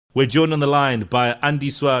We're joined on the line by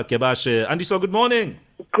Andiswa Gebashe. Andiswa, good morning.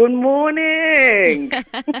 Good morning.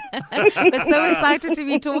 We're so excited to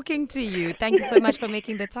be talking to you. Thank you so much for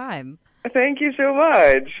making the time. Thank you so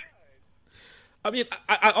much. I mean,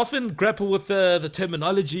 I often grapple with the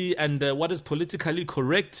terminology and what is politically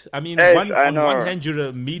correct. I mean, Yes, on one hand, you're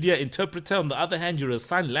a media interpreter. On the other hand, you're a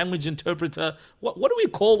sign language interpreter. What do we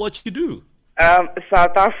call what you do?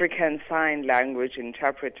 South African Sign Language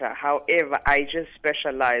Interpreter. However, I just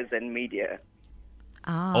specialize in media.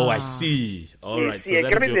 Oh, I see. All right, so that is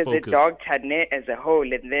your there's focus. a doctor as a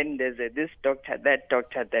whole, and then there's this doctor, that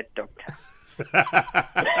doctor, that doctor.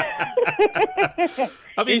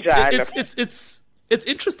 I mean, it's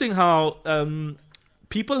interesting how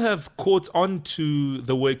people have caught on to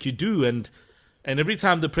the work you do, and every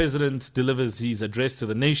time the president delivers his address to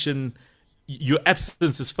the nation, your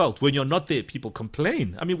absence is felt. When you're not there, people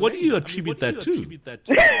complain. I mean, what do you attribute that to?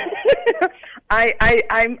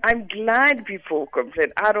 I'm glad people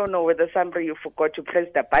complain. I don't know whether somebody forgot to press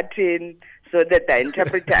the button so that the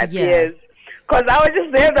interpreter appears. Because I was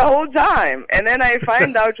just there the whole time. And then I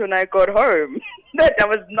find out when I got home that I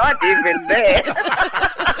was not even there.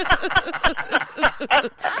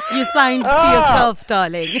 You signed to yourself,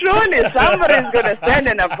 darling. Surely somebody's going to send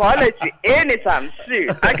an apology anytime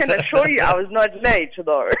soon. I can assure you I was not late,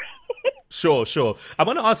 though. Sure. I'm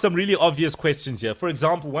going to ask some really obvious questions here. For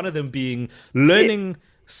example, one of them being learning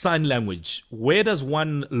sign language. Where does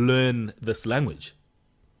one learn this language?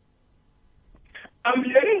 I'm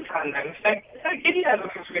learning sign language. Like any other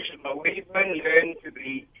profession, but when you learn to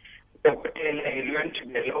be the hotel, you learn to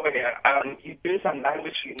be a lawyer, you do some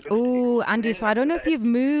language. Oh, Andy, so I don't know if you've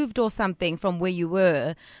moved or something from where you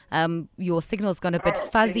were. Your signal's gone a bit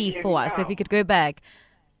fuzzy for us. So if you could go back.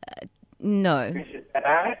 No. Is it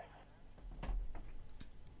better?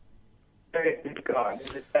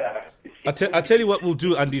 I'll tell you what we'll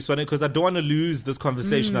do, Andiswa, because I don't want to lose this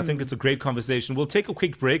conversation. I think it's a great conversation. We'll take a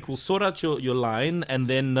quick break. We'll sort out your line, and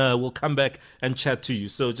then we'll come back and chat to you.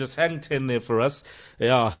 So just hang 10 there for us.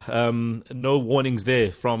 Yeah, no warnings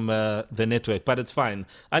there from the network, but it's fine.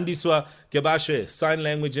 Andiswa Gebashe, sign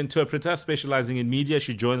language interpreter specializing in media.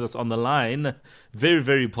 She joins us on the line. Very,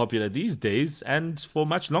 very popular these days, and for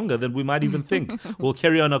much longer than we might even think. We'll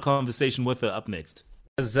carry on our conversation with her up next.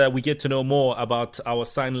 As we get to know more about our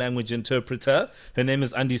sign language interpreter, her name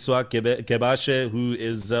is Andiswa Gebashe, who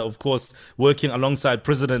is, of course, working alongside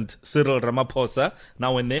President Cyril Ramaphosa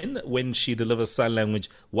now and then when she delivers sign language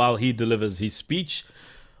while he delivers his speech.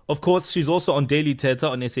 Of course, she's also on Daily Thetha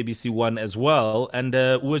on Sabc1 as well. And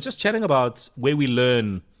we were just chatting about where we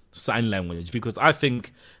learn sign language, because I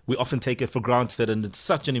think we often take it for granted, and it's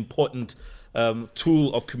such an important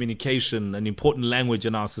tool of communication, an important language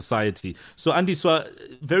in our society. So, Andiswa,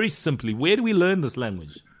 very simply, where do we learn this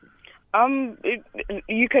language?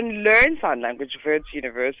 You can learn sign language, Wits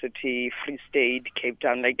University, Free State, Cape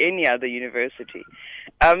Town, like any other university.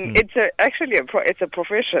 It's a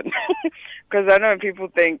profession, because I know people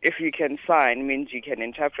think if you can sign means you can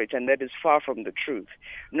interpret, and that is far from the truth.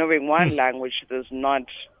 Knowing one language does not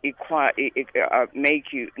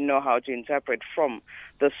make you know how to interpret from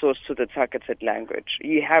the source to the targeted language.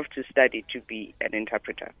 You have to study to be an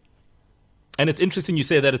interpreter. And it's interesting you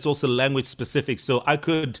say that it's also language specific. So I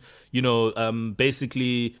could,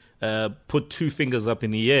 basically put two fingers up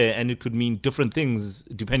in the air, and it could mean different things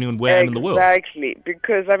depending on where I'm in the world. Exactly,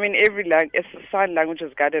 because every sign language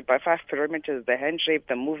is guided by 5 parameters: the hand shape,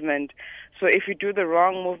 the movement. So if you do the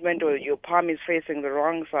wrong movement or your palm is facing the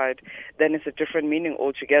wrong side, then it's a different meaning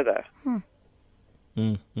altogether.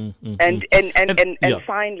 And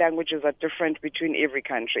sign languages are different between every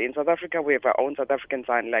country. In South Africa, we have our own South African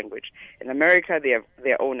Sign Language. In America, they have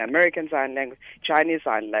their own American Sign Language, Chinese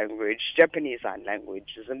Sign Language, Japanese Sign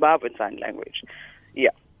Language, Zimbabwean Sign Language.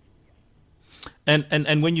 Yeah.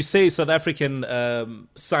 And when you say South African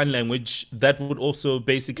Sign Language, that would also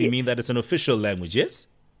basically mean that it's an official language, yes?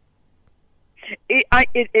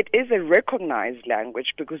 It is a recognized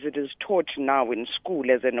language because it is taught now in school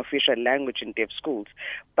as an official language in deaf schools.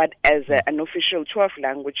 But as an official 12th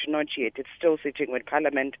language, not yet. It's still sitting with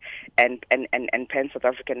Parliament and Pan South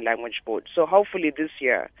African Language Board. So hopefully this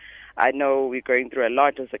year, I know we're going through a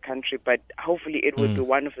lot as a country, but hopefully it will be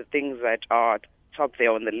one of the things that are top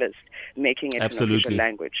there on the list, making it an official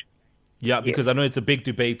language. Yeah, because I know it's a big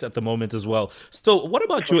debate at the moment as well. So what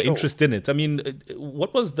about your interest in it? I mean,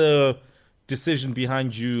 what was the decision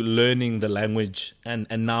behind you learning the language and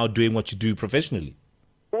now doing what you do professionally?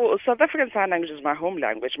 Well, South African Sign Language is my home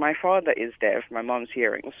language. My father is deaf, my mom's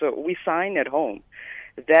hearing. So we sign at home.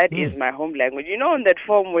 That is my home language. You know, in that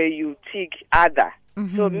form where you tick other,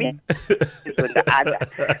 So me is on the other.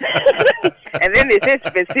 And then they say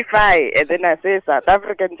specify, and then I say South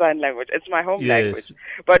African Sign Language. It's my home language.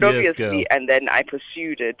 But obviously, and then I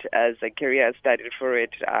pursued it as a career. I studied for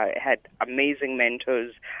it. I had amazing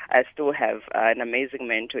mentors. I still have an amazing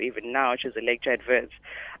mentor even now. She's a lecturer at Wits.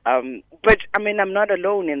 But I mean, I'm not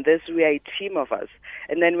alone in this. We are a team of us.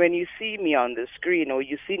 And then when you see me on the screen, or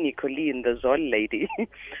you see Nicoline, the Zol lady,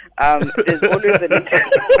 there's always an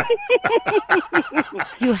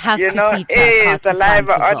You have to teach us how to sound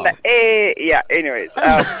the yeah. Anyways,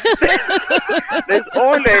 there's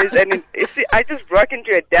always I just broke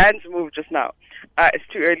into a dance move just now. It's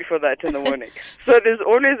too early for that in the morning. So there's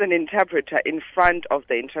always an interpreter in front of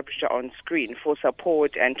the interpreter on screen for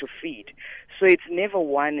support and to feed. So it's never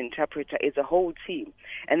one interpreter, it's a whole team.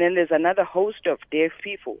 And then there's another host of deaf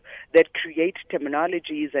people that create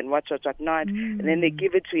terminologies and what not, and then they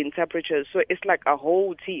give it to interpreters. So it's like a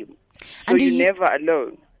whole team. So you're never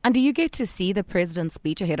alone. And do you get to see the president's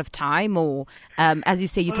speech ahead of time? Or, as you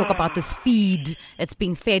say, you talk about this feed, it's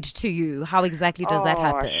being fed to you. How exactly does that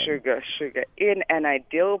happen? Sugar. In an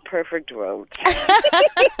ideal, perfect world.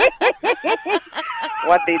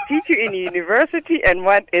 What they teach you in university and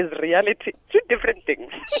what is reality, two different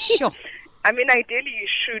things. Sure. I mean, ideally, you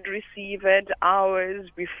should receive it hours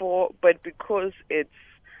before, but because it's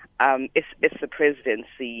the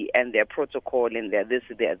presidency and their protocol and their this.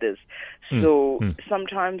 So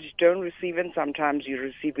sometimes you don't receive it, sometimes you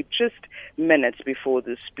receive it just minutes before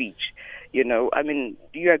the speech. You know, I mean,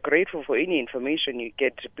 you are grateful for any information you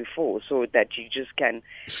get before so that you just can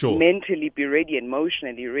mentally be ready,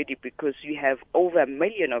 emotionally ready, because you have over 1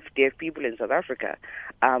 million of deaf people in South Africa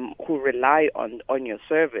who rely on your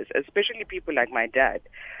service, especially people like my dad.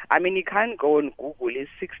 I mean, you can't go on Google. He's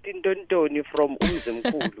 16 Dondoni from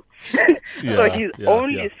Umzimkulu. So he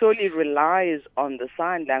only solely relies on the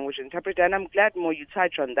sign language interpreter. And I'm glad more you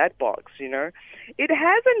touch on that box, you know. It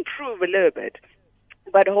has improved a little bit.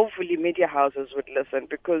 But hopefully media houses would listen,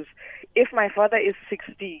 because if my father is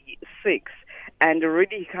 66 and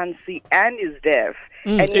already he can't see and is deaf,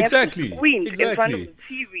 and he has to squint in front of the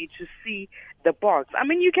TV to see the box. I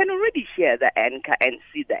mean, you can already hear the anchor and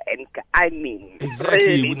see the anchor. I mean,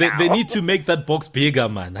 exactly. They need to make that box bigger,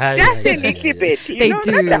 man. Just a little bit. They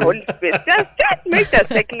do. Not the whole space. Just make the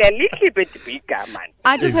circle a little bit bigger, man.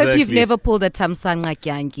 I just hope you've never pulled a Tamsang like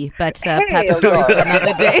Yankee, but perhaps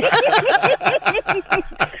another day.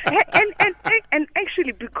 And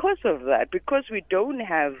actually, because of that, because we don't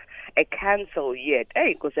have a council yet,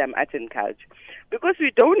 because I'm at in culture, because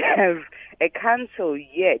we don't have a council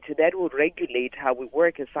yet that will regulate how we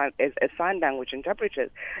work as sign language interpreters.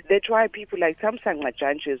 That's why people like Samsung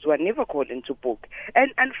Majanches were never called into book.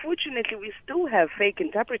 And unfortunately, we still have fake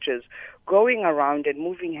interpreters going around and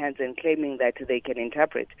moving hands and claiming that they can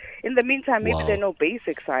interpret. In the meantime, maybe they know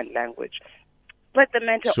basic sign language. But the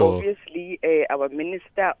matter, obviously, our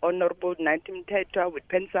Minister, Honorable Nadim Thetha, with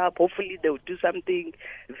PENSAP, hopefully they will do something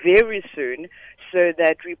very soon so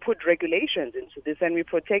that we put regulations into this and we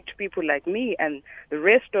protect people like me and the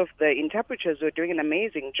rest of the interpreters who are doing an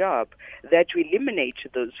amazing job, that we eliminate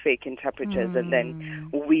those fake interpreters and then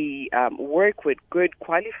we work with good,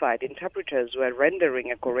 qualified interpreters who are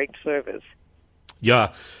rendering a correct service.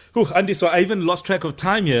 Yeah. Andiswa, I even lost track of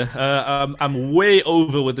time here. I'm way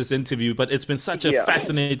over with this interview, but it's been such a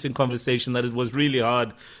fascinating conversation that it was really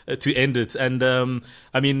hard to end it. And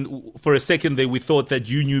I mean, for a second there, we thought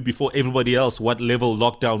that you knew before everybody else what level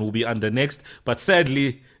lockdown will be under next. But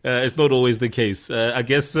sadly, it's not always the case. I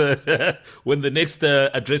guess when the next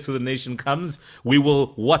address to the nation comes, we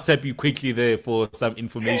will WhatsApp you quickly there for some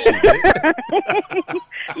information.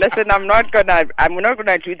 Listen, I'm not gonna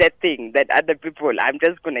do that thing that other people. I'm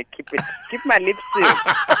just gonna keep my lips sealed.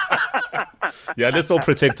 Yeah, let's all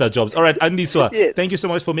protect our jobs. All right, Andiswa, thank you so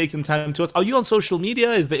much for making time to us. Are you on social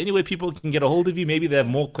media? Is there any way people can get a hold of you? Maybe they have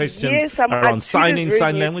more questions around sign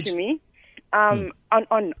language. To me. On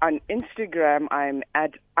Instagram, I'm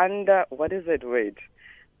at at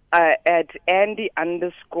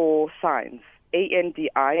Andi_signs,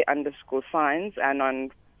 ANDI_signs, and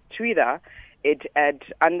on Twitter, it's at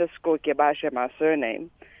 _Gebashe, my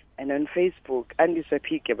surname, and on Facebook, Andiswa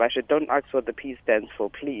P. Gebashe. Don't ask what the P stands for,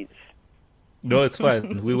 please. No, it's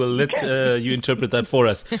fine. We will let you interpret that for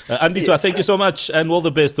us. Andiswa, thank you so much, and all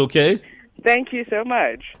the best, okay? Thank you so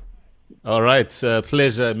much. All right.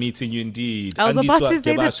 Pleasure meeting you indeed. I was Andiswa about to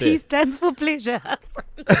say Gebashe. that P stands for pleasure.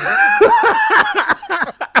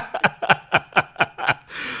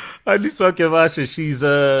 Andiswa Gebashe, she's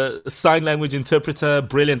a sign language interpreter,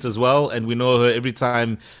 brilliant as well. And we know her every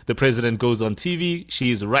time the president goes on TV.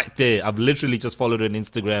 She's right there. I've literally just followed her on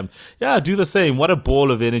Instagram. Yeah, do the same. What a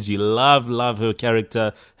ball of energy. Love her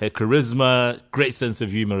character, her charisma, great sense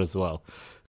of humor as well.